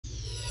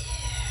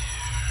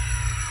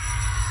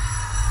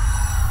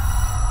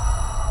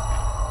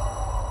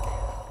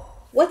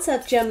What's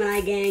up,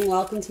 Gemini gang?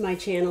 Welcome to my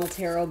channel,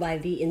 Tarot by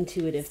the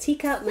Intuitive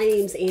Teacup. My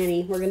name's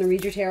Annie. We're going to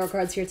read your tarot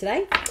cards here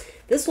today.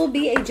 This will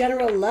be a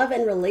general love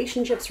and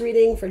relationships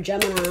reading for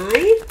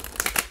Gemini,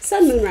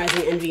 Sun, Moon,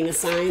 Rising, and Venus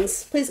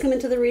signs. Please come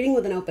into the reading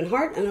with an open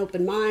heart, an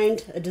open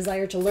mind, a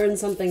desire to learn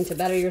something, to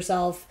better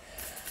yourself.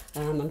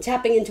 I'm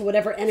tapping into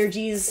whatever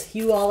energies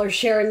you all are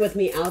sharing with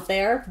me out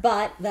there.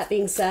 But that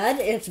being said,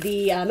 if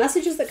the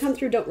messages that come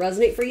through don't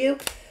resonate for you,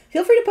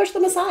 feel free to push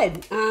them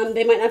aside.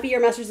 They might not be your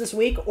message this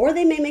week, or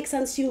they may make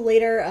sense to you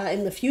later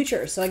in the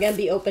future. So again,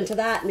 be open to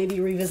that. Maybe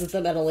revisit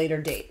them at a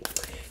later date.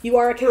 You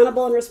are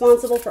accountable and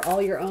responsible for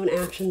all your own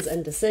actions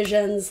and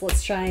decisions.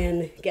 Let's try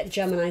and get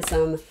Gemini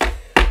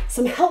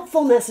some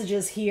helpful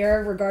messages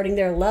here regarding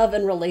their love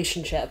and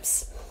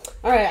relationships.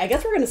 All right, I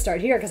guess we're going to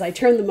start here because I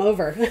turned them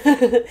over.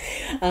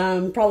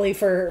 Probably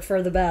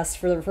for the best,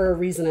 for a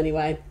reason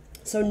anyway.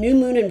 So new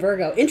moon in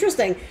Virgo.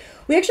 Interesting.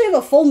 We actually have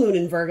a full moon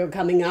in Virgo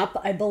coming up.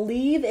 I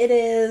believe it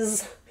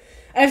is...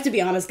 I have to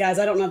be honest, guys.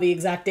 I don't know the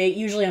exact date.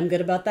 Usually I'm good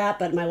about that,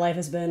 but my life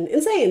has been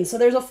insane. So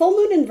there's a full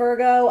moon in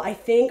Virgo, I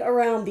think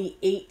around the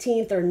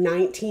 18th or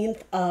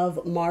 19th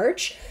of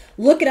March.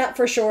 Look it up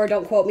for sure.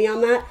 Don't quote me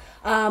on that.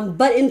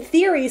 But in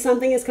theory,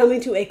 something is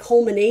coming to a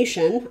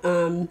culmination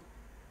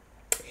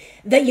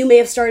that you may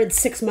have started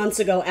 6 months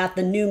ago at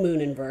the new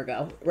moon in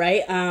Virgo,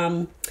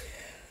 right?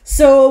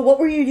 So what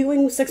were you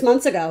doing 6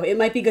 months ago? It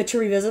might be good to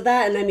revisit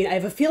that. And I mean, I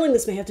have a feeling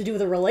this may have to do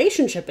with a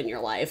relationship in your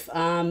life.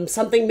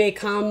 Something may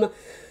come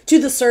to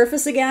the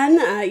surface again.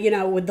 You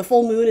know, with the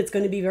full moon, it's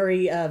going to be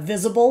very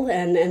visible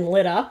and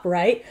lit up,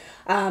 right?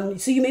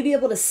 So you may be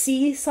able to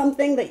see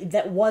something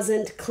that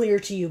wasn't clear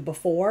to you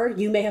before.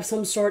 You may have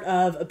some sort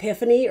of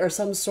epiphany or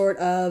some sort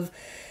of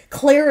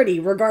clarity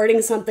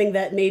regarding something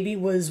that maybe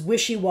was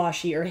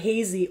wishy-washy or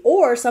hazy,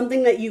 or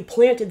something that you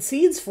planted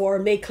seeds for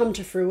may come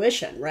to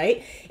fruition,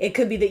 right? It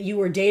could be that you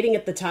were dating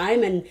at the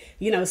time and,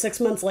 you know, 6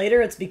 months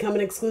later it's become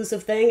an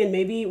exclusive thing, and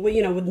maybe,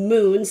 you know, with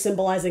moon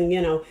symbolizing, you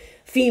know,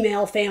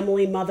 female,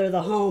 family, mother,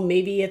 the home,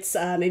 maybe it's,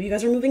 maybe you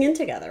guys are moving in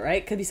together,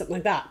 right? Could be something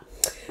like that.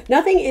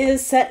 Nothing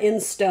is set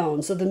in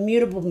stone, so the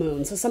mutable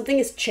moon, so something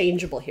is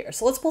changeable here.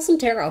 So let's pull some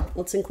tarot.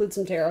 Let's include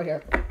some tarot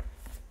here.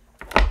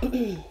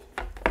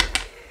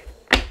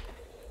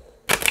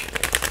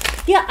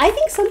 Yeah, I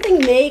think something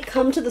may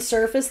come to the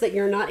surface that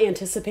you're not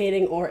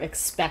anticipating or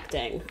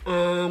expecting.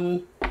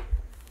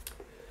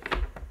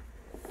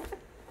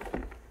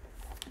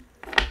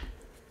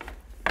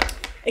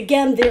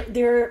 Again,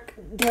 there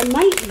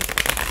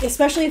might,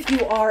 especially if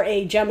you are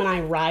a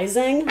Gemini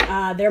rising,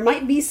 there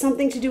might be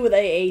something to do with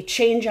a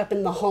change up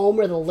in the home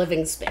or the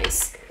living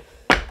space.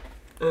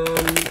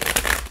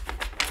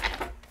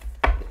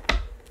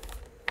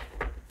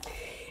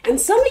 And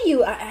some of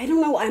you, I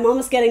don't know, I'm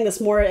almost getting this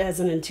more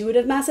as an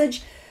intuitive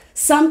message.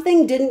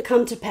 Something didn't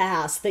come to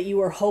pass that you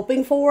were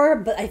hoping for,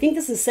 but I think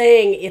this is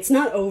saying it's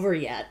not over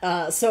yet.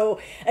 So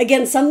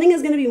again, something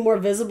is going to be more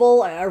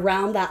visible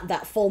around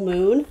that full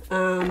moon.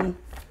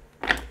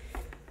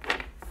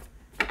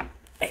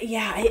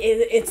 Yeah,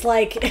 it's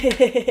like...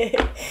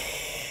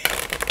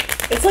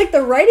 It's like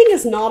the writing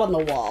is not on the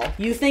wall.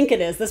 You think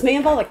it is. This may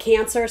involve a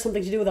Cancer,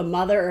 something to do with a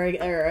mother,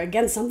 or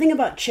again, something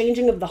about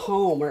changing of the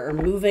home or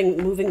moving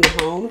the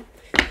home.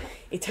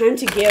 A time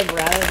to give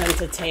rather than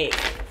to take.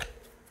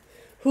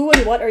 Who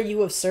and what are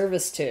you of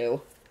service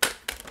to?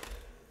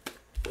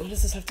 What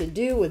does this have to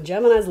do with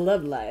Gemini's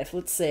love life?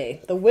 Let's see.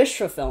 The wish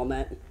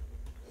fulfillment.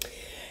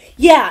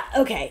 Yeah,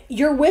 okay.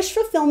 Your wish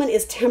fulfillment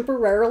is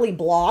temporarily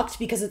blocked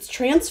because it's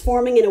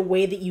transforming in a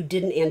way that you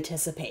didn't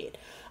anticipate.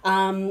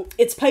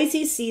 It's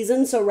Pisces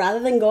season, so rather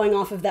than going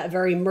off of that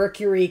very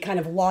Mercury kind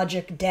of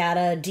logic,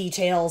 data,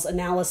 details,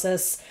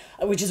 analysis,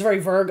 which is very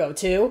Virgo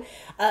too,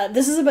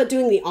 this is about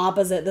doing the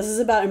opposite. This is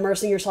about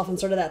immersing yourself in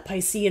sort of that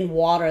Piscean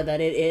water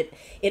that it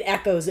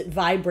echoes, it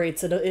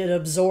vibrates, it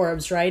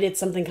absorbs, right? It's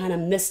something kind of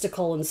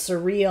mystical and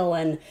surreal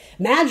and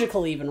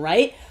magical even,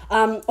 right?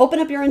 Open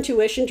up your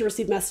intuition to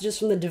receive messages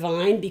from the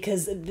divine,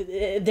 because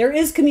there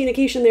is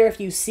communication there if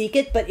you seek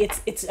it, but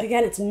it's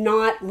again, it's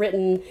not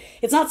written,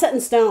 it's not set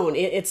in stone.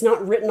 It's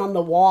not written on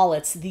the wall.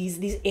 It's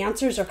these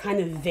answers are kind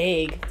of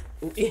vague.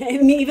 I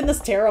mean, even this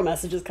tarot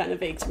message is kind of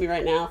vague to me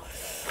right now.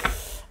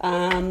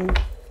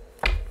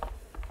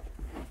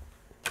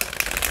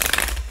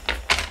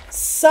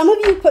 Some of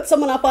you put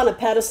someone up on a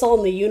pedestal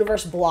and the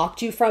universe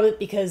blocked you from it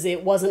because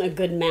it wasn't a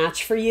good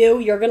match for you.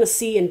 You're going to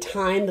see in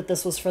time that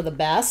this was for the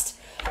best.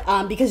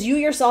 Because you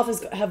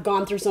yourself have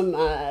gone through some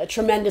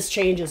tremendous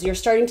changes. You're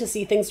starting to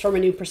see things from a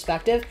new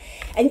perspective.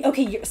 And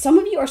okay, some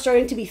of you are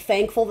starting to be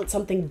thankful that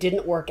something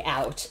didn't work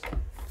out,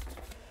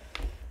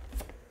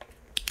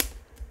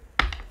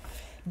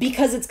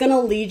 because it's going to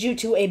lead you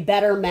to a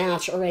better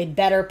match or a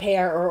better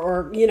pair,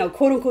 or you know,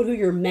 quote unquote, who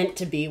you're meant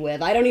to be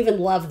with. I don't even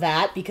love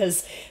that,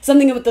 because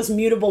something about this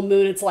mutable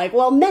moon, it's like,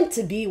 well, meant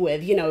to be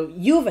with, you know,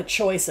 you have a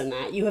choice in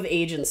that. You have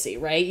agency,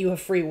 right? You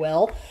have free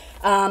will.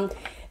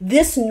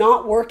 This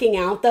not working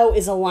out, though,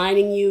 is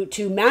aligning you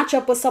to match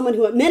up with someone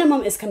who at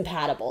minimum is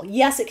compatible.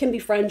 Yes, it can be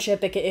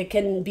friendship, it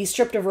can be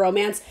stripped of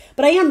romance,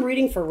 but I am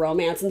reading for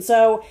romance. And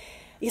so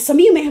Some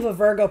of you may have a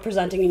Virgo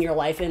presenting in your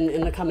life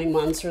in the coming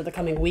months or the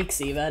coming weeks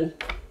even.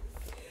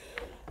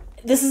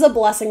 This is a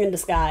blessing in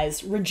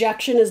disguise.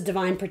 Rejection is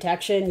divine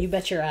protection. You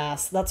bet your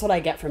ass. That's what I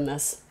get from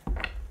this.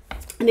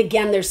 And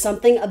again, there's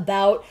something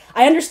about,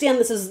 I understand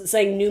this is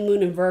saying new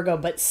moon in Virgo,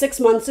 but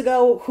 6 months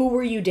ago, who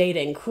were you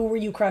dating? Who were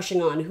you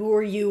crushing on? Who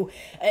were you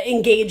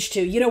engaged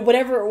to? You know,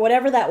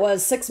 whatever that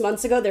was 6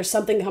 months ago, there's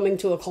something coming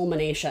to a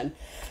culmination.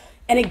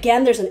 And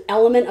again, there's an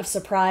element of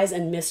surprise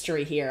and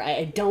mystery here.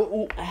 I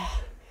don't...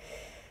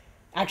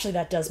 Actually,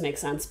 that does make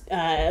sense.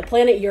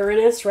 Planet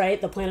Uranus, right?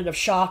 The planet of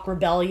shock,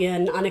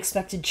 rebellion,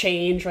 unexpected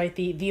change, right?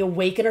 The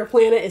Awakener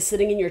planet is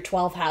sitting in your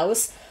 12th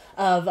house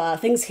of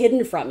things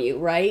hidden from you,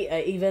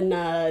 right? Even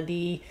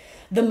the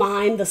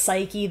mind, the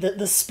psyche,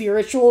 the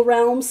spiritual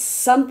realms.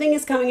 Something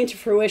is coming into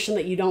fruition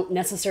that you don't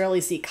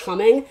necessarily see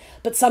coming,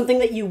 but something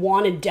that you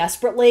wanted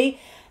desperately.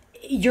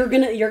 You're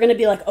gonna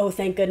be like, oh,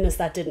 thank goodness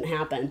that didn't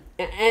happen.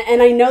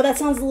 And I know that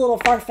sounds a little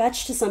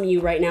far-fetched to some of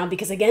you right now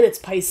because, again, it's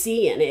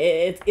Piscean.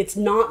 It's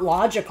not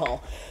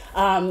logical.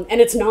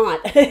 And it's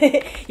not.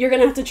 You're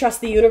gonna have to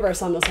trust the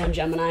universe on this one,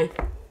 Gemini.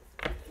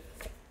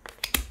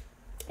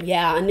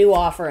 Yeah, a new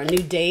offer, a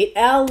new date.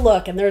 Oh,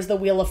 look, and there's the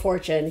Wheel of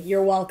Fortune.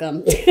 You're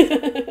welcome.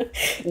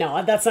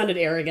 No, that sounded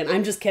arrogant.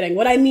 I'm just kidding.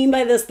 What I mean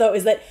by this, though,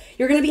 is that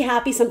you're going to be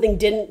happy something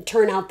didn't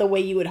turn out the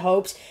way you had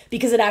hoped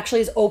because it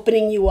actually is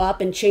opening you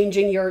up and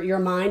changing your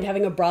mind,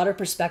 having a broader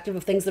perspective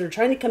of things that are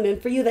trying to come in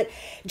for you that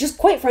just,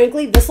 quite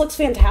frankly, this looks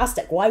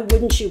fantastic. Why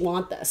wouldn't you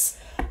want this?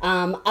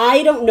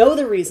 I don't know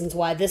the reasons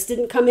why this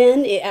didn't come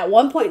in. At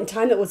one point in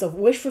time, it was a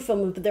wish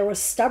fulfillment, but there was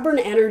stubborn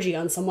energy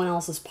on someone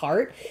else's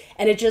part,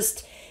 and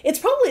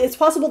it's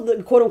possible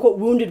the quote-unquote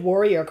wounded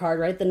warrior card,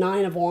 right? The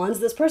 9 of Wands.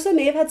 This person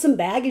may have had some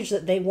baggage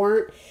that they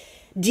weren't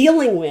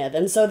dealing with,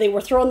 and so they were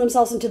throwing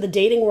themselves into the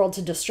dating world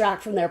to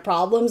distract from their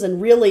problems,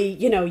 and really,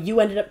 you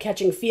ended up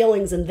catching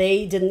feelings and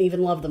they didn't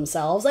even love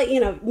themselves.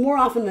 More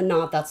often than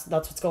not, that's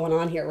what's going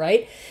on here,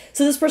 right?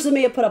 So this person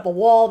may have put up a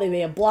wall, they may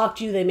have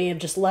blocked you, they may have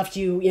just left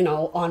you,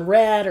 on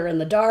red or in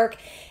the dark.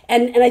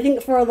 And I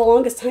think for the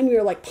longest time you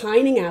were like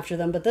pining after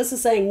them, but this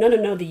is saying,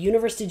 no, the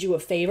universe did you a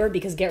favor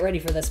because get ready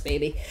for this,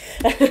 baby.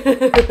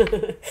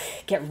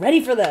 Get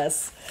ready for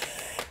this.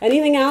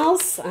 Anything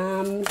else?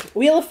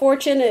 Wheel of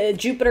Fortune,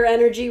 Jupiter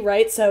energy,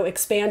 right? So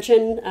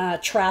expansion,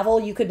 travel.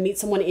 You could meet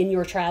someone in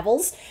your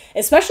travels,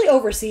 especially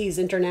overseas,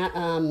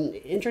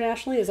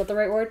 internationally. Is that the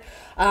right word?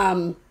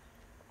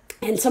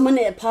 And someone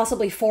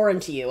possibly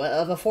foreign to you,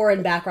 of a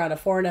foreign background, a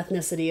foreign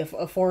ethnicity,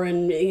 a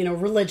foreign,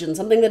 religion,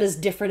 something that is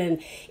different,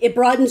 and it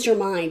broadens your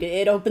mind.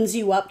 It opens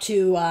you up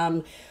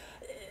to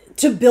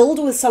build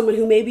with someone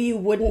who maybe you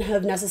wouldn't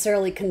have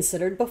necessarily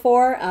considered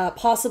before,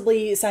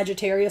 possibly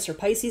Sagittarius or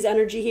Pisces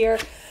energy here.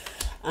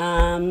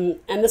 And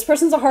this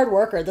person's a hard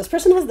worker. This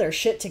person has their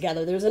shit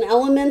together. There's an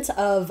element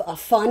of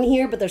fun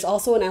here, but there's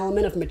also an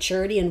element of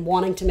maturity and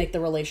wanting to make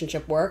the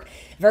relationship work.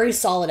 Very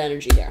solid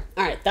energy there.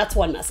 All right, that's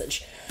one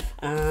message.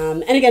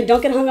 And again,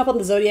 don't get hung up on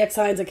the zodiac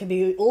signs. It could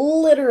be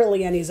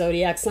literally any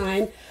zodiac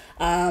sign.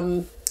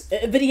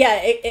 But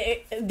yeah,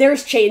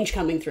 there's change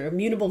coming through.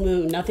 Mutable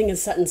moon. Nothing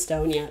is set in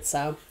stone yet.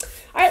 So,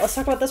 all right, let's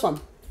talk about this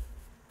one.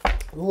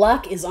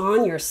 Luck is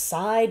on your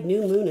side.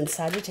 New moon in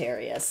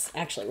Sagittarius.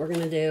 Actually, we're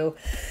going to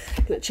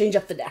change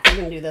up the deck. We're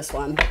going to do this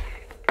one.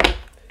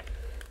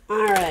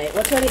 All right,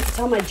 what do I need to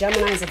tell my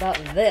Geminis about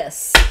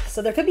this?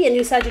 So there could be a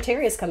new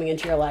Sagittarius coming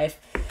into your life.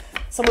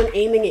 Someone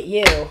aiming at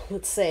you.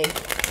 Let's see.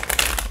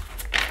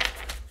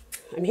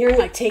 I'm hearing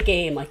like take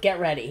aim, like get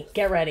ready,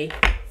 get ready.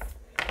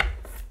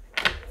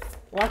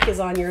 Luck is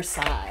on your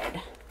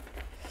side.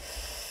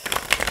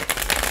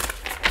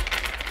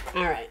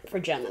 All right,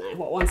 for Gemini,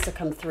 what wants to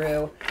come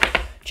through?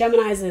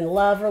 Gemini's in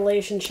love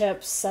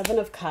relationships, 7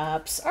 of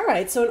Cups. All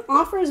right, so an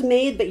offer is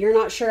made, but you're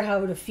not sure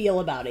how to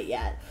feel about it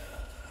yet.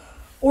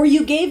 Or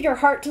you gave your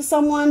heart to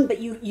someone, but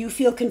you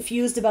feel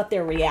confused about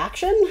their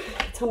reaction.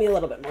 Tell me a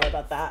little bit more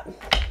about that.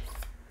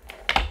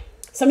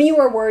 Some of you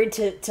are worried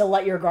to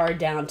let your guard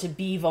down, to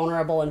be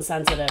vulnerable and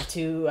sensitive,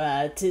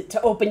 to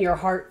open your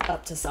heart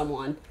up to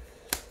someone.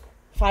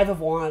 5 of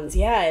Wands.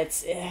 Yeah,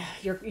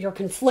 you're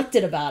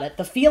conflicted about it.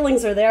 The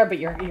feelings are there, but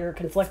you're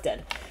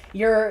conflicted.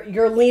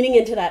 You're leaning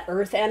into that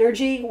earth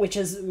energy, which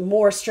is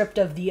more stripped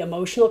of the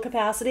emotional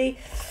capacity.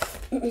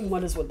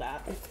 What is with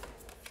that?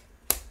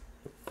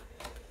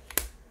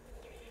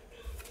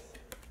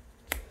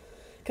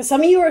 Because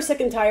some of you are sick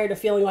and tired of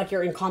feeling like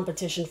you're in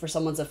competition for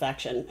someone's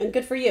affection. And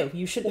good for you.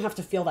 You shouldn't have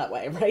to feel that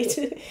way, right?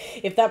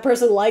 If that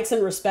person likes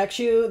and respects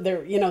you,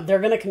 they're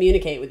going to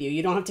communicate with you.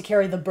 You don't have to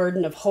carry the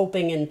burden of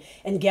hoping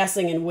and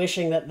guessing and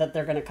wishing that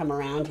they're going to come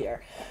around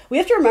here. We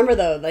have to remember,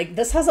 though, like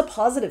this has a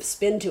positive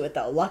spin to it,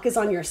 though. Luck is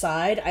on your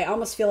side. I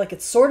almost feel like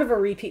it's sort of a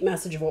repeat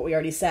message of what we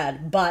already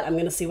said, but I'm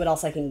going to see what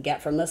else I can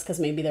get from this because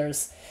maybe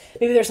there's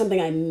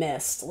something I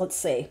missed. Let's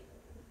see.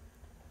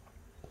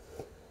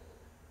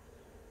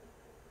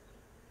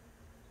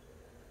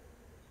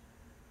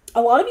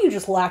 A lot of you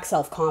just lack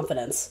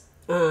self-confidence.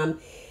 A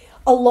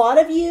lot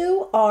of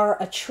you are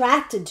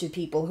attracted to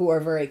people who are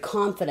very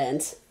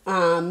confident.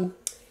 And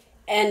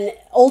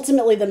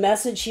ultimately the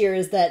message here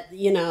is that,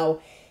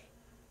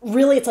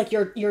 really it's like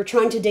you're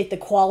trying to date the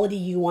quality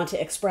you want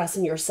to express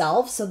in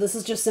yourself. So this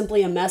is just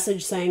simply a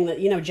message saying that,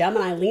 you know,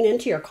 Gemini, lean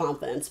into your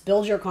confidence,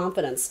 build your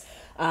confidence.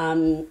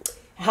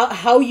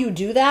 How you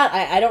do that,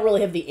 I don't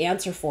really have the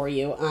answer for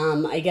you.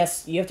 I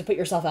guess you have to put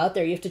yourself out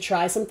there. You have to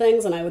try some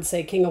things, and I would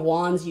say King of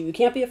Wands, you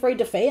can't be afraid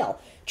to fail.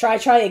 Try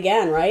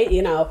again, right?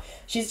 You know,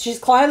 she's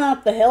climbing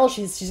up the hill.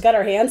 She's got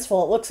her hands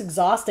full. It looks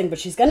exhausting, but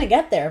she's gonna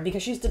get there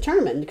because she's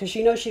determined, because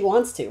she knows she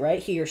wants to,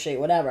 right? He or she,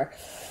 whatever.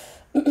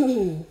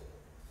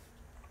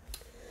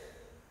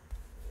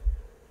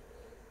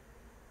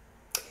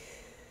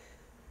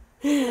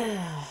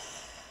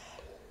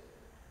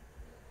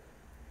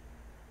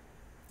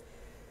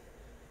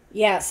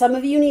 Yeah, some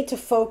of you need to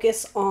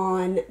focus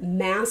on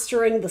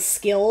mastering the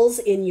skills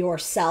in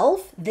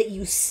yourself that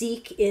you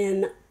seek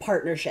in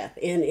partnership,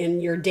 in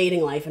your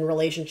dating life and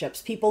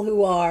relationships. People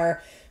who are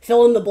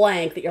fill in the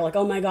blank that you're like,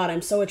 oh my God,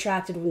 I'm so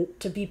attracted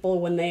to people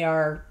when they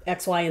are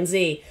X, Y, and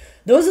Z.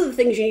 Those are the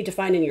things you need to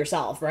find in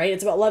yourself, right?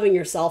 It's about loving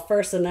yourself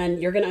first, and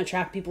then you're going to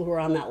attract people who are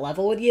on that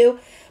level with you.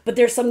 But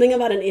there's something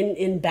about an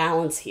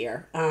imbalance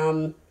here.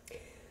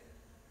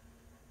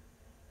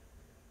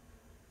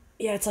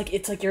 Yeah, it's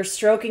like you're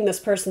stroking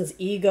this person's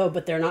ego,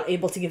 but they're not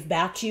able to give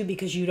back to you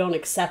because you don't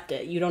accept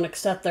it. You don't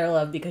accept their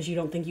love because you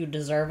don't think you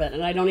deserve it.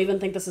 And I don't even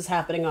think this is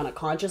happening on a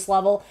conscious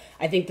level.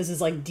 I think this is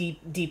like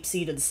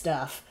deep-seated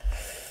stuff.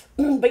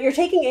 But you're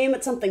taking aim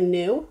at something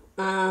new.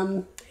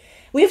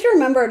 We have to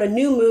remember at a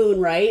new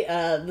moon, right?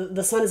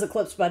 The sun is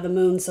eclipsed by the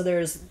moon, so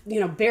there's, you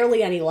know,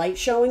 barely any light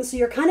showing. So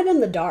you're kind of in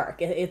the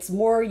dark. It's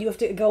more, you have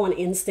to go on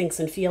instincts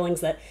and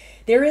feelings that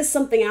there is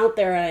something out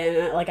there,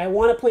 and like I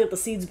want to plant the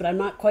seeds, but I'm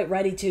not quite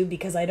ready to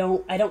because I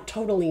don't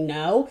totally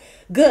know.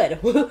 Good.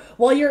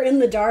 While you're in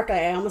the dark,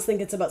 I almost think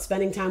it's about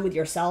spending time with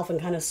yourself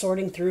and kind of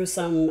sorting through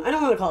some, I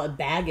don't want to call it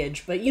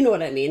baggage, but you know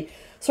what I mean.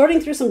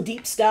 Sorting through some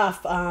deep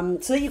stuff so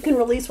that you can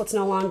release what's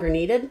no longer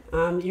needed.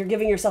 You're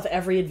giving yourself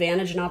every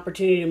advantage and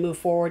opportunity to move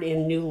forward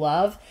in new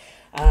love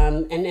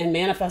and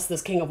manifest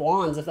this King of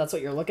Wands if that's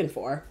what you're looking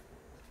for.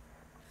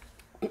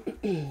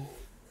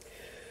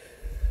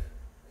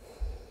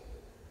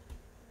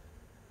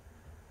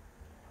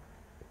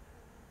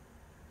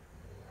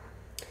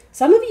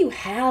 Some of you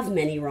have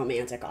many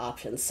romantic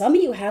options. Some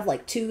of you have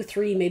like 2,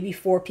 3, maybe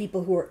 4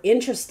 people who are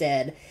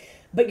interested,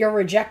 but you're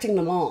rejecting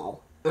them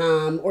all.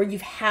 Or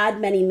you've had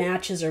many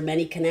matches or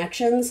many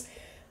connections,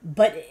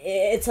 but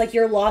it's like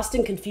you're lost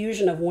in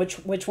confusion of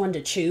which one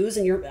to choose.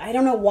 And I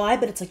don't know why,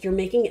 but it's like you're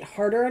making it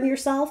harder on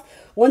yourself.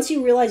 Once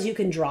you realize you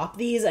can drop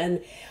these,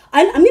 and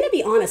I'm going to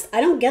be honest,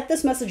 I don't get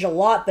this message a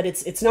lot, but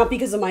it's not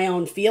because of my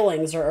own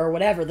feelings or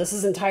whatever. This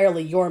is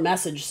entirely your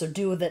message, so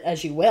do with it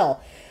as you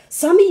will.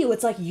 Some of you,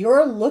 it's like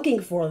you're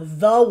looking for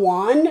the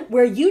one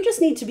where you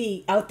just need to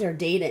be out there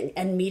dating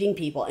and meeting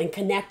people and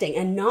connecting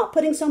and not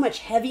putting so much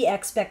heavy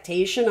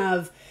expectation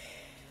of,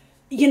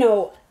 you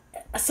know,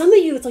 some of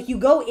you, it's like you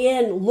go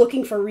in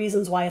looking for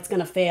reasons why it's going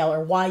to fail,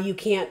 or why you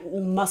can't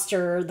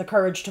muster the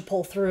courage to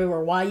pull through,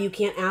 or why you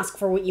can't ask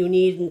for what you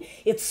need. And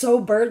it's so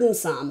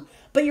burdensome,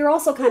 but you're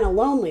also kind of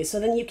lonely. So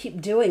then you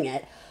keep doing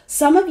it.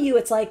 Some of you,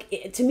 it's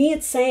like, to me,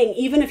 it's saying,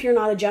 even if you're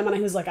not a Gemini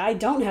who's like, I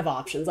don't have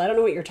options, I don't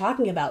know what you're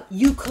talking about,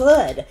 you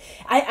could.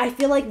 I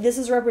feel like this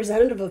is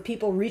representative of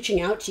people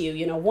reaching out to you,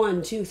 you know,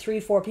 1, 2, 3,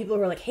 4 people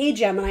who are like, hey,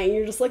 Gemini, and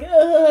you're just like,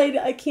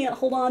 I can't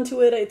hold on to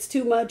it, it's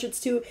too much,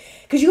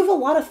 because you have a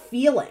lot of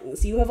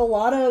feelings, you have a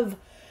lot of,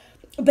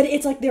 but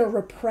it's like they're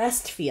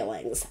repressed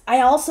feelings.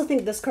 I also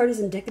think this card is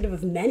indicative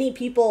of many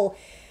people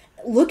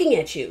looking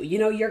at you, you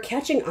know, you're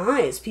catching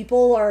eyes.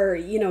 People are,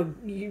 you know,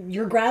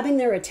 you're grabbing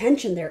their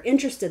attention. They're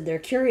interested. They're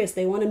curious.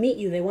 They want to meet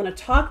you. They want to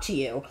talk to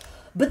you.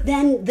 But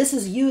then this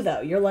is you,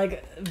 though. You're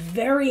like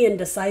very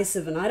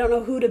indecisive, and I don't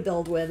know who to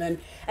build with. And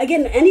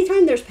again,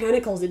 anytime there's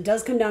panicles, it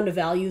does come down to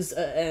values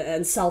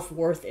and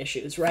self-worth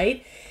issues,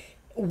 right?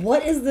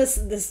 What is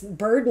this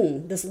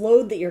burden, this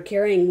load that you're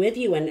carrying with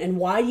you, and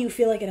why do you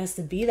feel like it has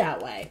to be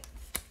that way?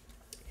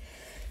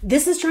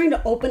 This is trying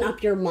to open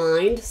up your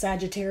mind,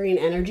 Sagittarian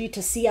energy,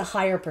 to see a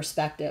higher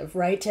perspective,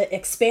 right? To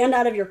expand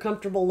out of your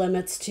comfortable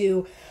limits,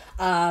 to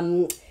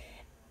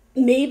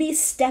maybe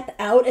step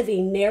out of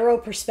a narrow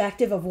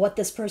perspective of what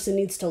this person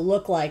needs to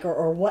look like,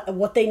 or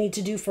what they need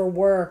to do for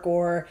work,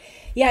 or,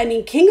 yeah, I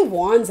mean, King of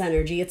Wands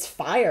energy, it's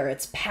fire,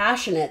 it's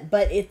passionate,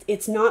 but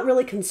it's not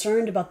really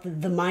concerned about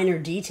the minor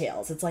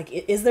details. It's like,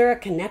 is there a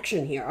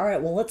connection here? All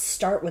right, well, let's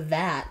start with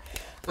that.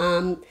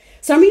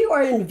 Some of you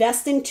are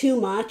investing too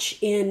much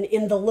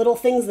in the little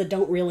things that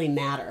don't really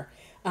matter.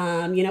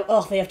 You know,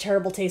 oh, they have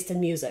terrible taste in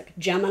music.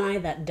 Gemini,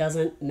 that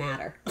doesn't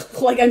matter.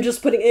 Like, I'm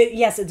just putting it,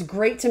 yes, it's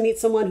great to meet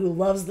someone who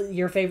loves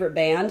your favorite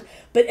band,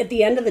 but at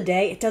the end of the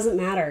day, it doesn't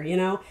matter, you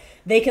know?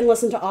 They can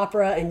listen to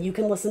opera and you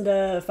can listen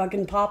to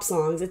fucking pop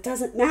songs. It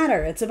doesn't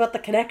matter. It's about the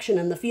connection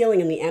and the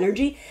feeling and the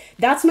energy.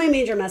 That's my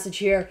major message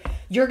here.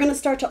 You're going to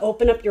start to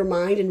open up your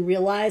mind and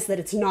realize that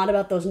it's not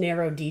about those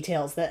narrow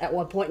details, that at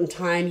one point in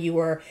time you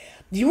were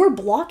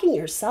blocking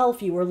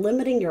yourself. You were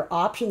limiting your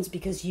options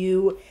because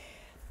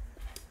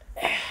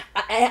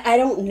I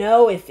don't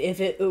know if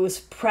it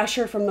was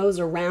pressure from those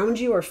around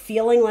you, or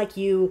feeling like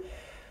you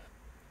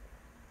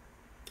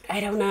I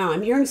don't know.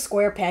 I'm hearing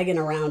square peg in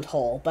a round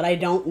hole, but I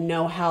don't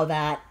know how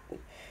that...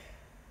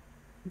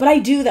 But I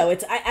do, though.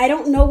 I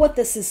don't know what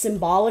this is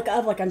symbolic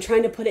of. Like, I'm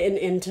trying to put it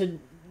into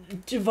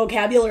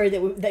vocabulary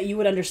that you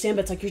would understand,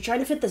 but it's like you're trying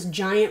to fit this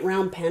giant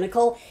round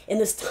pentacle in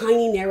this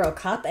tiny narrow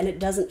cup, and it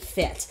doesn't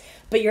fit.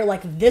 But you're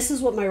like, this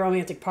is what my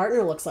romantic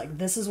partner looks like.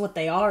 This is what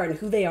they are and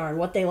who they are and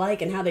what they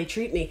like and how they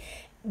treat me.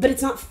 But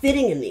it's not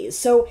fitting in these.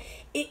 So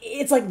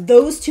it's like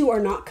those two are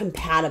not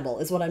compatible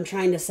is what I'm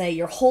trying to say.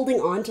 You're holding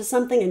on to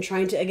something and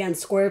trying to, again,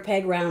 square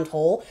peg, round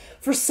hole.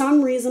 For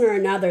some reason or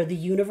another, the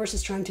universe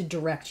is trying to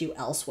direct you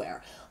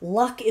elsewhere.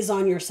 Luck is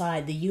on your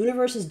side. The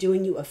universe is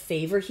doing you a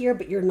favor here,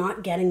 but you're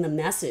not getting the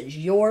message.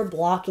 You're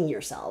blocking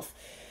yourself.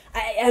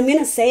 I'm going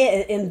to say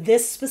it in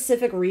this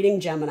specific reading,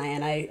 Gemini,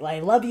 and I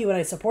love you and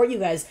I support you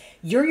guys.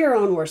 You're your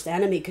own worst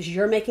enemy because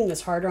you're making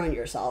this harder on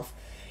yourself.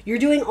 You're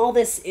doing all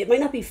this, it might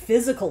not be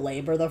physical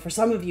labor, though for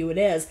some of you it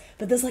is,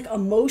 but this like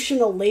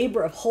emotional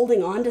labor of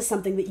holding on to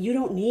something that you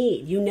don't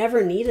need. You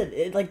never needed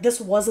it. Like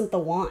this wasn't the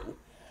one.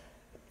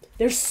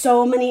 There's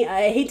so many,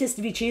 I hate this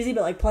to be cheesy,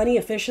 but like plenty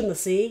of fish in the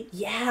sea.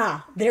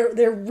 Yeah,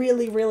 there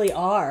really, really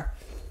are.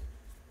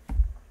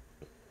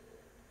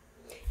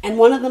 And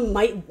one of them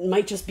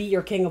might just be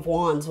your King of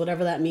Wands,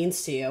 whatever that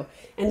means to you.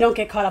 And don't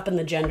get caught up in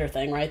the gender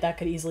thing, right? That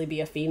could easily be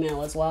a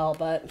female as well,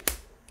 but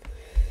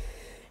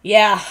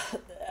yeah,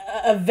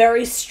 a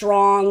very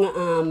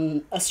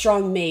strong, a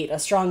strong mate, a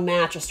strong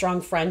match, a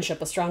strong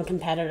friendship, a strong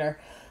competitor.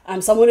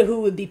 Someone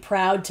who would be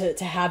proud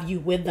to have you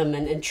with them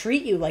and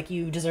treat you like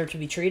you deserve to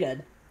be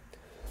treated.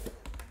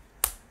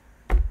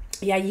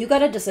 Yeah, you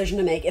got a decision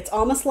to make. It's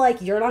almost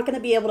like you're not going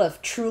to be able to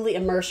truly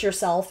immerse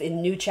yourself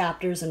in new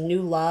chapters and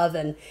new love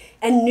and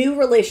new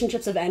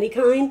relationships of any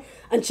kind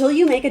until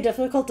you make a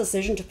difficult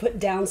decision to put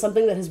down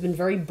something that has been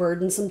very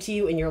burdensome to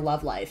you in your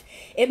love life.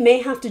 It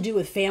may have to do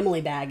with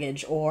family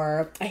baggage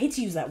or, I hate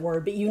to use that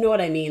word, but you know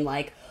what I mean,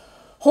 like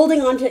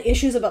holding on to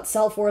issues about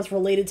self-worth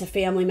related to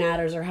family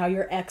matters or how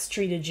your ex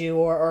treated you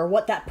or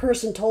what that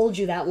person told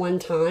you that one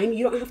time.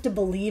 You don't have to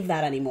believe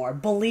that anymore.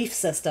 Belief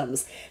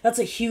systems. That's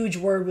a huge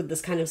word with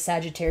this kind of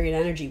Sagittarian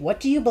energy.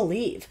 What do you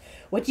believe?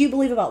 What do you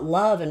believe about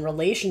love and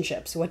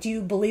relationships? What do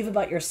you believe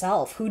about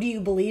yourself? Who do you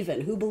believe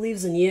in? Who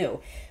believes in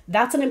you?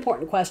 That's an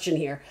important question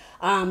here.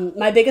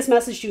 My biggest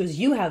message to you is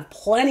you have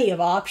plenty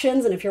of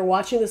options. And if you're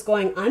watching this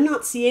going, I'm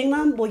not seeing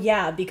them. Well,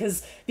 yeah,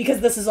 because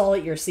this is all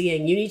that you're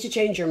seeing. You need to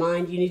change your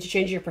mind. You need to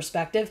change your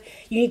perspective.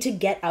 You need to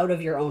get out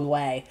of your own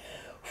way.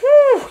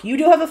 Whew, you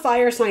do have a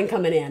fire sign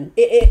coming in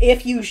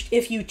if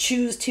you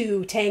choose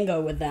to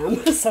tango with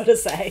them, so to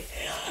say.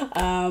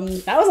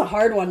 That was a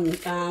hard one.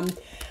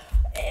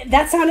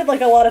 That sounded like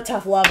a lot of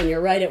tough love, and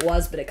you're right, it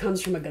was, but it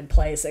comes from a good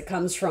place. It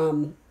comes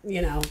from,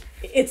 you know,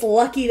 it's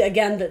lucky,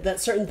 again, that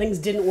certain things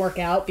didn't work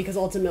out because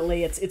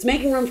ultimately it's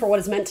making room for what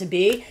it's meant to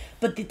be,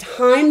 but the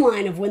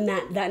timeline of when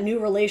that new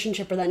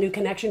relationship or that new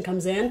connection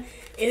comes in,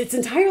 it's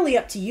entirely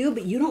up to you,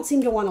 but you don't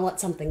seem to want to let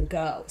something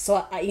go.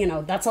 So, you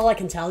know, that's all I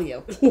can tell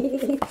you.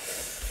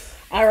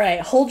 All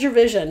right, hold your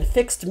vision,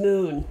 fixed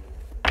moon.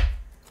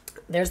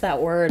 There's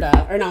that word,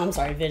 or no, I'm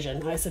sorry,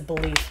 vision. I said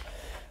belief.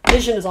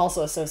 Vision is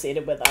also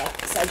associated with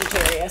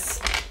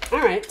Sagittarius. All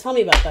right, tell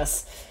me about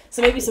this.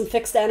 So maybe some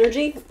fixed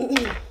energy.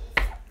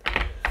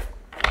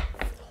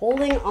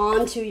 Holding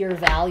on to your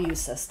value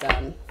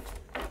system.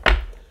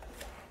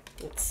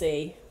 Let's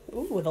see.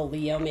 Ooh, with a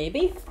Leo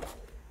maybe.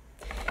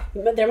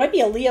 There might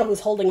be a Leo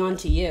who's holding on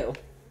to you.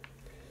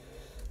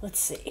 Let's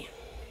see.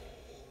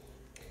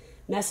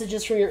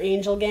 Messages from your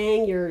angel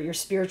gang, your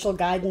spiritual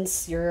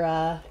guidance, your,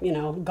 you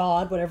know,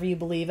 God, whatever you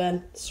believe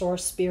in,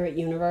 source, spirit,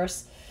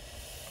 universe.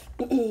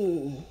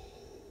 I'm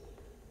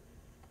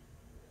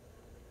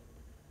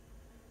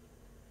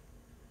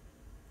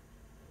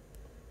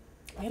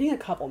getting a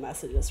couple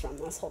messages from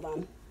this. Hold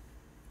on.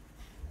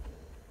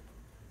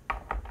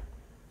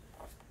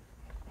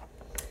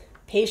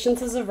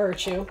 Patience is a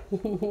virtue.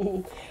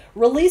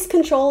 Release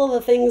control of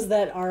the things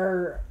that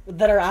are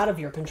out of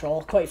your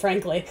control, quite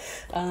frankly.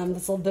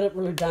 That's a little bit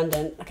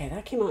redundant. Okay,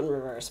 that came out in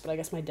reverse, but I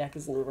guess my deck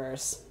is in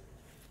reverse.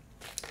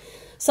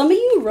 Some of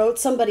you wrote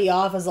somebody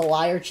off as a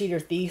liar, cheater,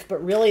 thief,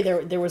 but really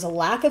there was a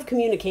lack of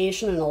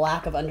communication and a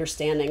lack of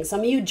understanding.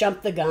 Some of you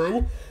jumped the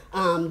gun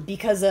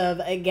because of,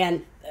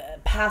 again,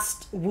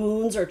 past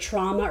wounds or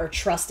trauma or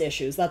trust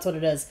issues. That's what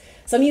it is.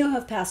 Some of you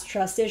have past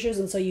trust issues,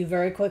 and so you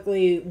very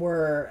quickly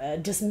were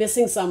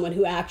dismissing someone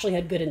who actually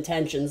had good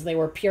intentions. They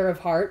were pure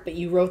of heart, but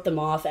you wrote them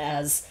off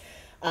as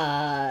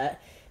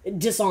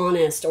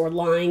dishonest or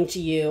lying to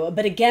you.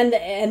 But again,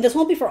 and this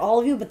won't be for all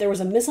of you, but there was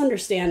a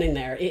misunderstanding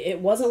there. It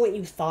wasn't what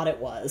you thought it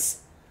was.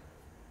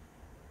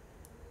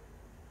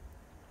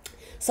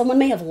 Someone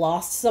may have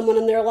lost someone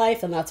in their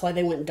life, and that's why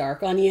they went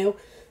dark on you.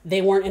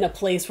 They weren't in a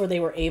place where they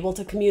were able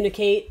to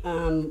communicate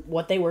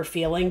what they were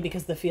feeling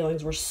because the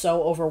feelings were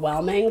so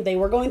overwhelming. They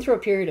were going through a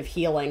period of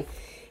healing.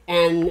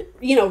 And,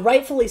 you know,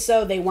 rightfully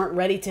so, they weren't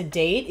ready to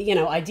date. You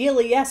know,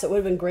 ideally, yes, it would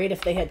have been great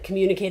if they had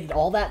communicated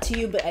all that to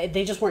you, but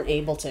they just weren't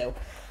able to.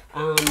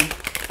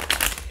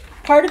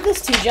 Part of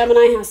this too,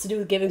 Gemini, has to do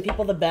with giving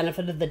people the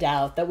benefit of the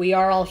doubt, that we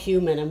are all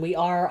human and we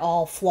are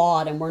all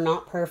flawed and we're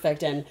not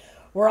perfect and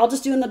we're all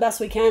just doing the best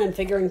we can and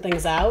figuring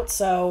things out.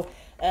 So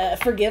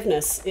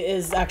forgiveness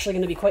is actually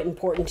going to be quite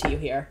important to you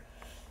here.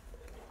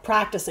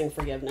 Practicing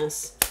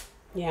forgiveness.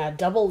 Yeah,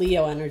 double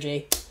Leo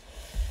energy.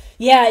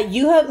 Yeah,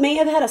 you may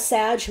have had a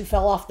Sag who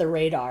fell off the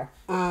radar.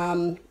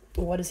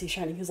 What is he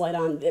shining his light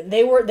on?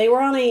 They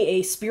were on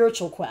a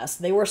spiritual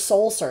quest. They were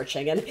soul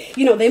searching, and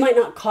you know, they might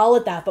not call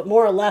it that, but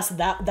more or less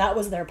that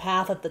was their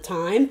path at the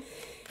time.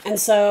 And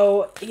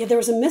so yeah, there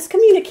was a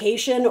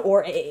miscommunication,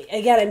 or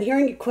again, I'm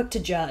hearing you quick to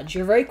judge.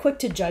 You're very quick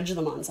to judge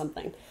them on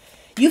something.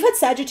 You've had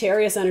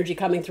Sagittarius energy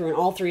coming through in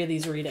all three of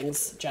these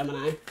readings,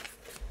 Gemini.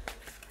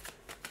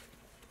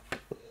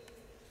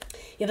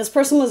 Yeah, this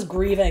person was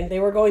grieving. They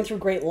were going through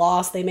great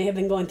loss. They may have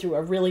been going through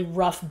a really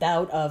rough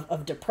bout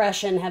of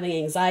depression, having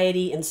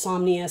anxiety,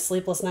 insomnia,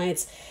 sleepless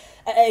nights.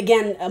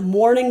 Again,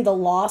 mourning the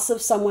loss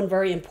of someone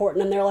very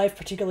important in their life,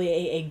 particularly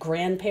a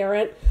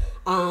grandparent.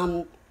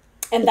 And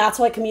that's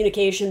why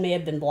communication may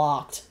have been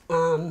blocked.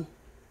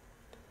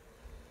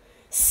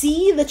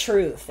 See the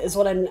truth is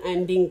what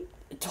I'm being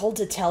told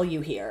to tell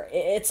you here.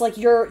 It's like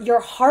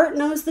your heart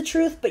knows the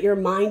truth, but your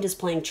mind is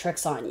playing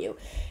tricks on you.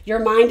 Your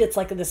mind, it's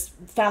like this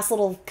fast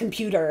little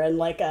computer, and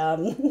like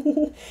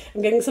I'm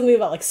getting something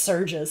about like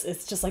surges.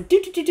 It's just like do.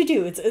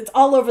 It's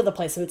all over the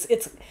place, and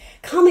it's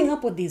coming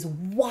up with these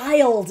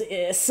wild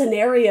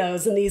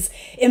scenarios and these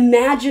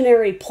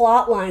imaginary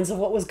plot lines of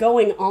what was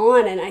going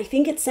on. And I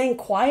think it's saying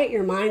quiet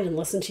your mind and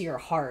listen to your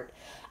heart.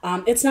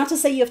 It's not to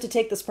say you have to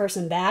take this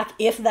person back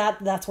if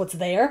that's what's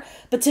there.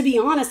 But to be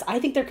honest, I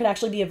think there could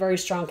actually be a very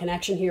strong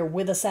connection here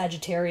with a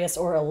Sagittarius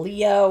or a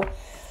Leo.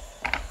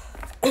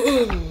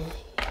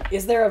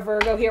 Is there a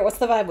Virgo here? What's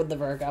the vibe with the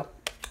Virgo?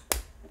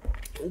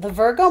 The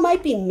Virgo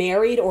might be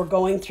married or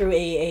going through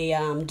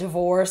a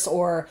divorce,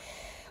 or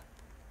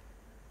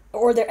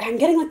I'm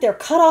getting like they're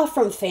cut off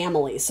from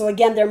family. So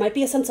again, there might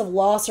be a sense of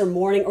loss or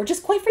mourning, or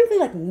just quite frankly,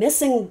 like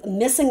missing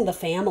the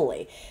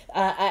family.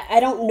 I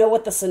don't know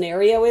what the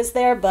scenario is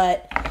there,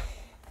 but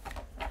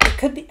it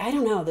could be, I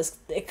don't know,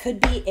 it could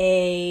be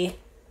a,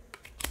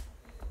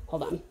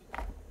 hold on.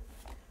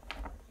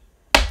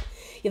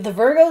 Yeah, the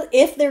Virgo,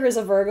 if there is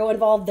a Virgo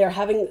involved, they're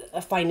having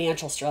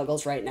financial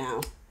struggles right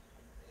now.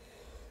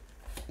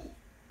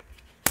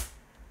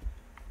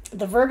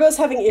 The Virgo's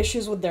having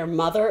issues with their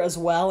mother as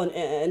well, and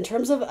in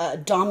terms of a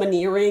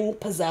domineering,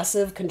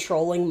 possessive,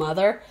 controlling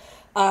mother.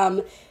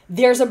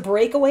 There's a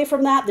breakaway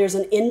from that. There's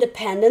an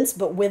independence,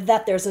 but with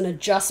that, there's an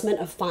adjustment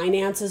of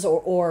finances,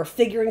 or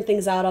figuring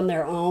things out on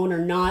their own, or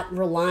not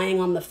relying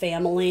on the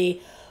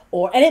family.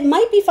 And it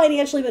might be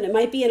financially, but it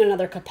might be in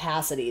another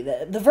capacity.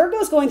 The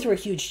Virgo's going through a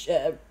huge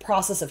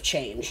process of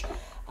change.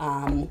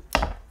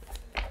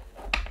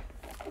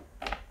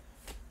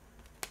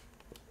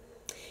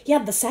 Yeah,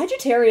 the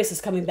Sagittarius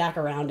is coming back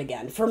around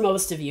again for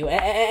most of you.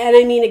 And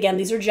I mean, again,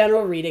 these are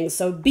general readings,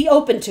 so be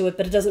open to it,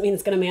 but it doesn't mean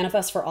it's going to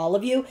manifest for all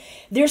of you.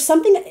 There's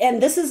something,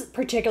 and this is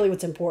particularly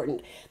what's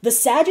important. The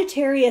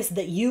Sagittarius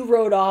that you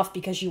wrote off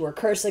because you were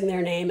cursing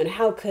their name, and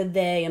how could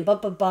they, and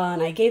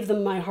and I gave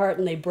them my heart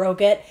and they broke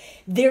it.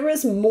 There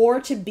is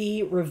more to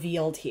be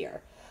revealed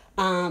here.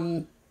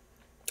 And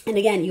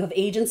again, you have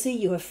agency,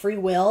 you have free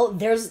will.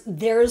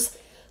 There's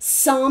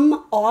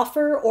some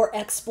offer or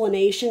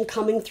explanation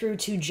coming through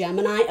to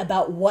Gemini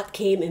about what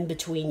came in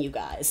between you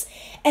guys.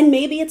 And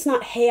maybe it's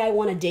not, hey, I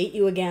want to date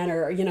you again,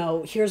 or, you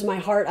know, here's my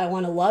heart, I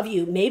want to love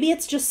you. Maybe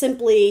it's just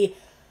simply,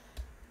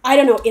 I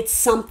don't know, it's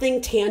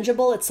something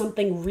tangible, it's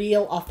something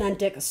real,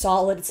 authentic,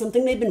 solid. It's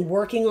something they've been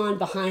working on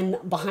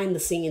behind the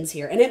scenes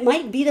here. And it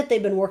might be that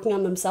they've been working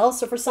on themselves.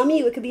 So for some of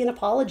you, it could be an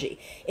apology.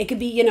 It could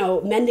be, you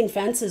know, mending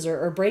fences,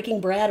 or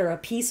breaking bread, or a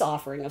peace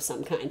offering of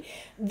some kind.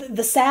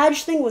 The Sag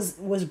thing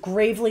was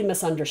gravely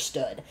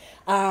misunderstood.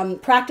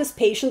 Practice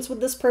patience with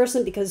this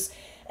person, because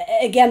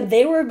again,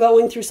 they were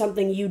going through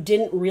something you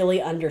didn't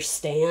really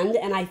understand.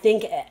 And I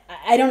think,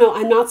 I don't know,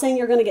 I'm not saying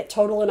you're going to get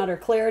total and utter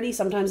clarity.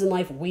 Sometimes in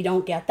life we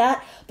don't get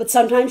that, but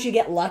sometimes you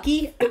get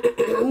lucky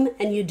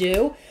and you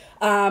do.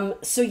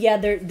 So yeah,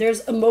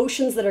 there's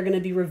emotions that are going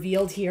to be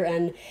revealed here,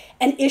 and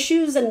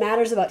issues and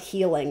matters about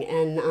healing.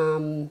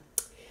 And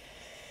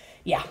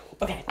yeah,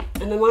 okay.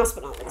 And then last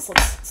but not least,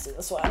 let's do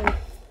this one.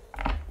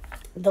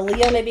 The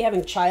Leo may be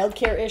having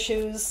childcare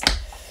issues.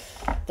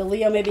 The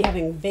Leo may be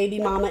having baby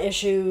mama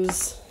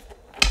issues.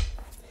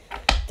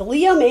 The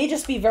Leo may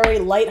just be very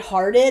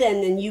lighthearted,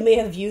 and you may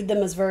have viewed them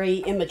as very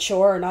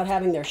immature or not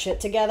having their shit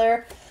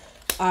together.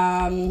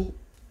 I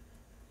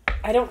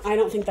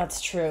don't think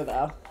that's true,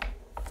 though.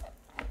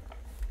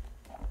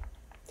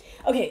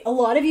 Okay, a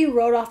lot of you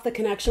wrote off the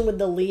connection with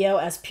the Leo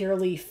as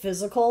purely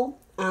physical.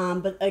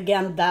 But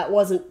again, that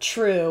wasn't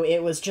true.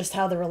 It was just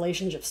how the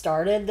relationship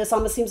started. This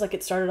almost seems like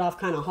it started off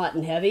kind of hot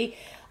and heavy.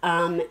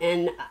 And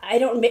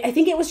I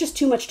think it was just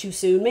too much too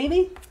soon,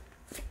 maybe.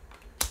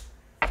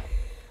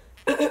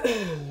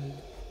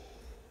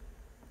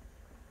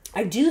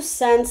 I do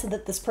sense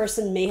that this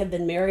person may have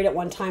been married at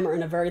one time or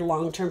in a very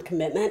long-term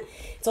commitment.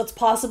 So it's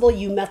possible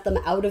you met them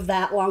out of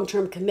that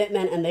long-term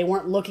commitment and they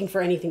weren't looking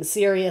for anything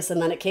serious,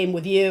 and then it came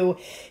with you,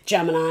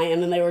 Gemini,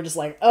 and then they were just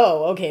like,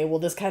 oh, okay, well,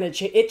 this kind of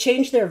it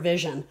changed their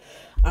vision,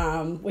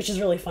 which is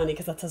really funny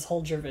because that says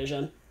hold your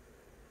vision.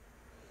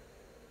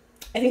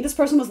 I think this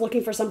person was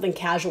looking for something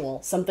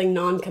casual, something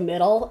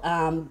non-committal,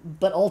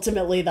 but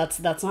ultimately that's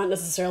not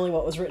necessarily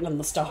what was written in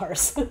the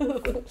stars.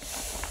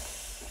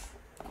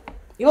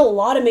 You have a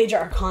lot of major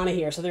arcana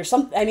here. So there's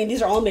some, I mean,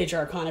 these are all major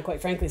arcana,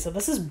 quite frankly. So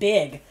this is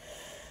big.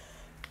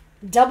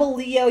 Double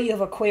Leo, you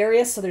have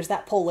Aquarius. So there's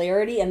that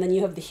polarity. And then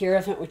you have the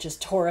Hierophant, which is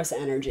Taurus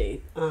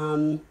energy.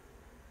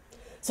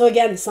 So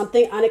again,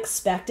 something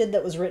unexpected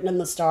that was written in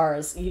the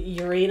stars.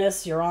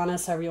 Uranus,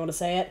 however you want to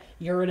say it.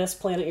 Uranus,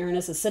 planet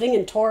Uranus, is sitting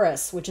in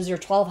Taurus, which is your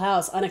 12th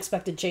house.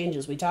 Unexpected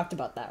changes. We talked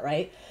about that,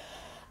 right?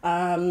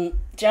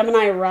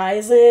 Gemini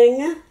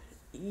rising.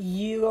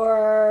 You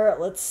are,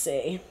 let's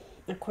see,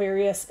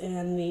 Aquarius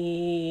in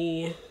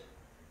the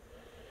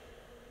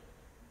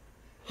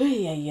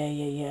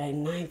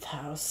ninth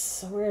house.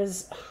 So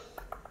where's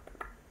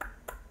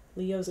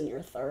Leo's in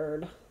your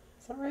third?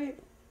 Is that right?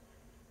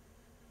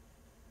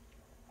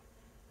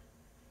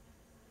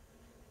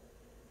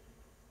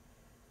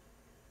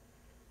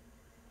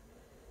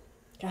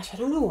 Gosh, I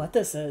don't know what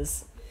this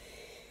is.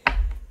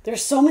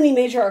 There's so many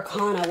major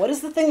arcana. What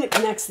is the thing that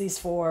connects these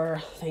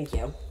four? Thank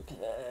you.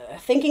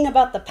 Thinking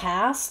about the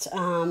past.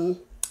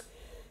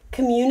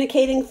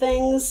 Communicating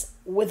things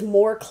with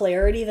more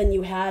clarity than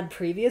you had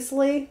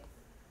previously.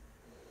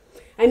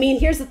 I mean,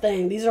 here's the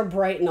thing. These are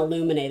bright and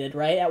illuminated,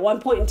 right? At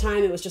one point in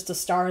time, it was just a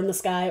star in the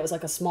sky. It was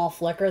like a small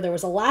flicker. There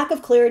was a lack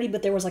of clarity,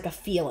 but there was like a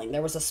feeling.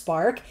 There was a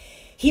spark.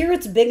 Here,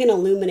 it's big and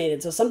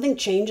illuminated. So something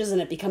changes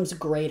and it becomes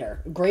greater.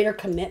 Greater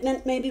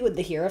commitment, maybe, with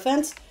the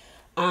Hierophant.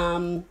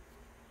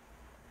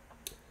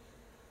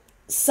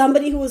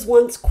 Somebody who was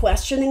once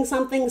questioning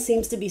something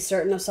seems to be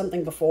certain of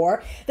something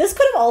before. This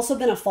could have also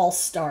been a false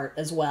start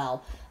as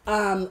well.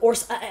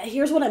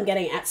 Here's what I'm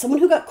getting at. Someone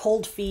who got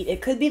cold feet.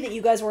 It could be that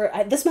you guys were...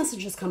 this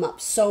message has come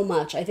up so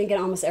much, I think, in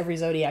almost every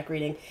zodiac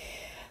reading.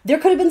 There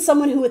could have been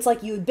someone who it's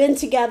like you'd been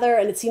together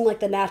and it seemed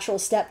like the natural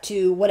step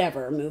to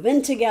whatever, move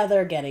in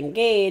together, get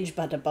engaged,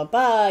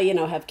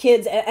 have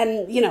kids,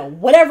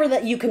 and whatever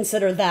that you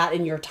consider that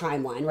in your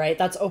timeline, right?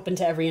 That's open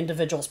to every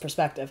individual's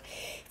perspective.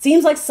 It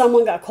seems like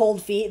someone got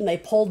cold feet and they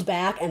pulled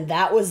back, and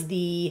that was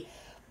the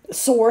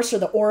source or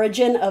the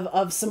origin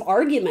of some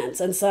arguments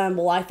and some,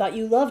 well, I thought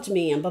you loved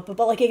me, and but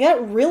like it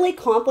got really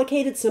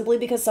complicated simply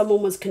because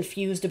someone was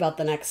confused about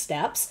the next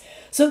steps.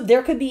 So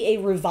there could be a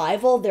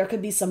revival, there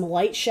could be some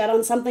light shed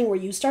on something where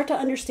you start to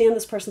understand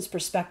this person's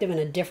perspective in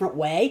a different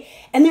way,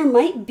 and there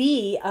might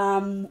be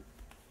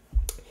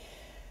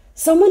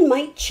someone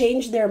might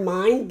change their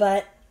mind,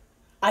 but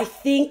I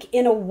think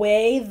in a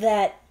way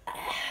that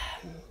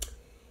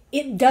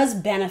it does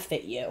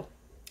benefit you.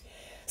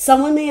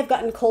 Someone may have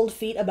gotten cold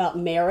feet about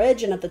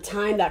marriage, and at the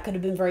time that could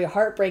have been very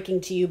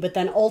heartbreaking to you, but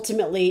then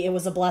ultimately it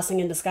was a blessing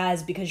in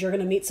disguise because you're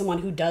going to meet someone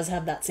who does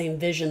have that same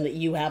vision that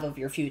you have of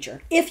your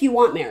future, if you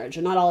want marriage,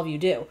 and not all of you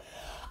do.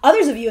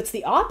 Others of you, it's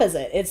the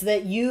opposite. It's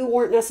that you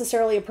weren't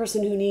necessarily a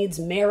person who needs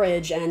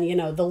marriage and,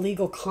 the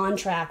legal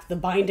contract, the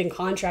binding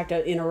contract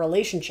in a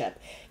relationship.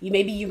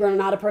 Maybe you're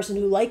not a person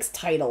who likes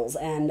titles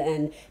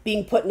and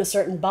being put in a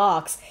certain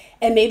box.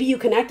 And maybe you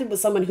connected with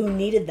someone who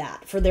needed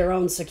that for their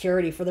own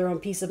security, for their own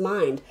peace of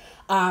mind.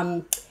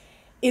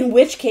 In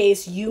which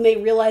case, you may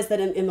realize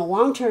that in the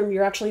long term,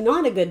 you're actually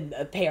not a good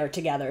pair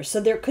together. So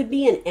there could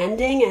be an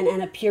ending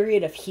and a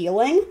period of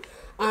healing.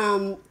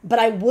 But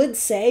I would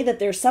say that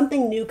there's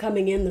something new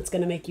coming in that's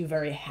going to make you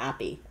very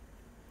happy.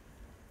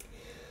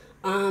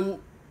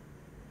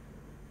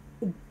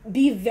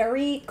 Be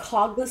very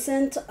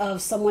cognizant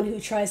of someone who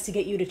tries to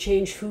get you to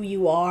change who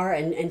you are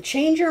and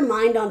change your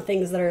mind on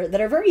things that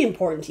are very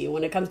important to you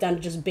when it comes down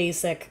to just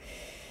basic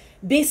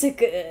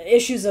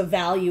issues of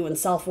value and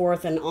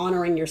self-worth and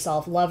honoring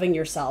yourself, loving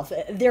yourself.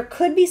 There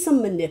could be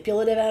some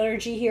manipulative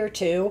energy here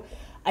too.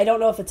 I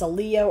don't know if it's a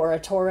Leo or a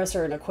Taurus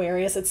or an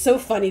Aquarius. It's so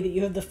funny that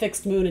you have the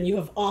fixed moon and you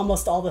have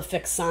almost all the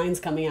fixed signs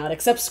coming out,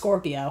 except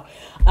Scorpio.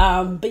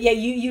 But yeah,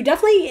 you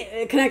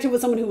definitely connected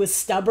with someone who was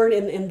stubborn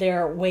in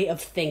their way of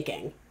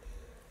thinking.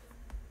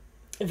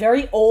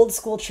 Very old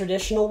school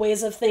traditional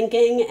ways of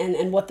thinking,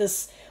 and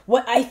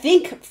what I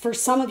think for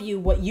some of you,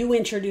 what you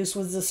introduced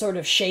was this sort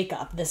of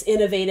shake-up, this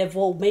innovative,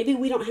 well, maybe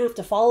we don't have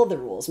to follow the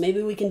rules.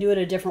 Maybe we can do it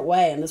a different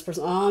way. And this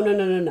person, oh,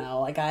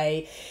 no. Like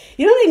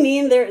you know what I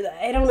mean?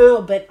 I don't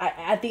know, but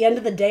at the end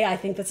of the day, I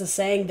think that's a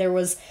saying.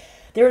 There's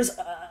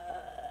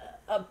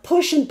a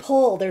push and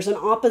pull. There's an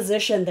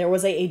opposition. There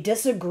was a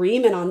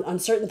disagreement on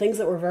certain things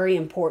that were very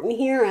important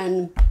here.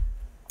 And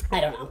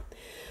I don't know.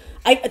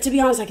 To be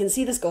honest, I can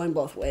see this going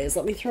both ways.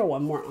 Let me throw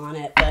one more on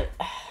it, but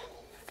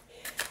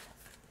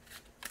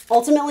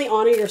ultimately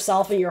honor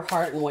yourself and your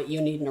heart and what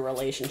you need in a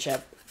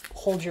relationship.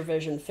 Hold your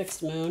vision,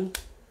 fixed moon.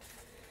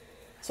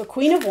 So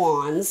Queen of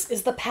Wands,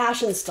 is the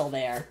passion still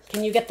there?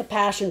 Can you get the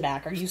passion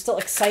back? Are you still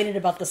excited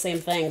about the same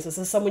things? Is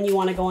this someone you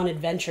want to go on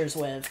adventures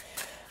with?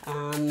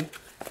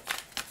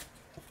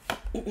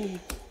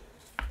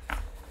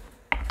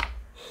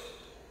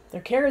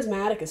 They're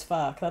charismatic as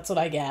fuck. That's what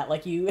I get.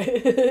 Like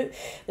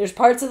there's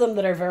parts of them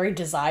that are very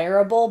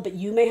desirable, but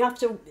you may have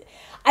to,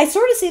 I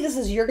sort of see this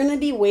as you're going to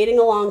be waiting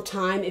a long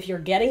time if you're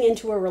getting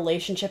into a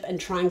relationship and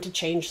trying to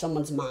change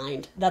someone's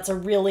mind. That's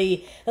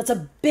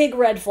a big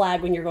red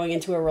flag when you're going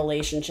into a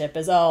relationship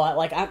is, oh,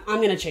 like I'm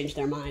going to change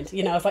their mind.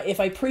 You know,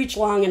 if I preach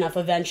long enough,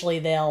 eventually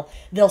they'll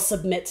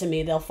submit to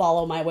me. They'll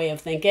follow my way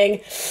of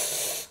thinking.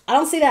 I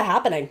don't see that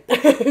happening.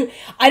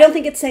 I don't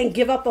think it's saying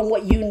give up on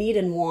what you need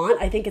and want.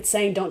 I think it's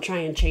saying don't try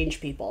and change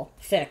people.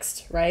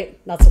 Fixed, right?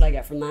 That's what I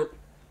get from that.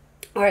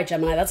 All right,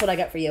 Gemini, that's what I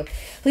got for you.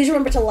 Please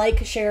remember to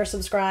like, share,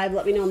 subscribe.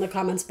 Let me know in the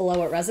comments below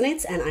what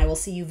resonates, and I will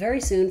see you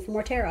very soon for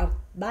more tarot.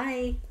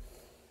 Bye.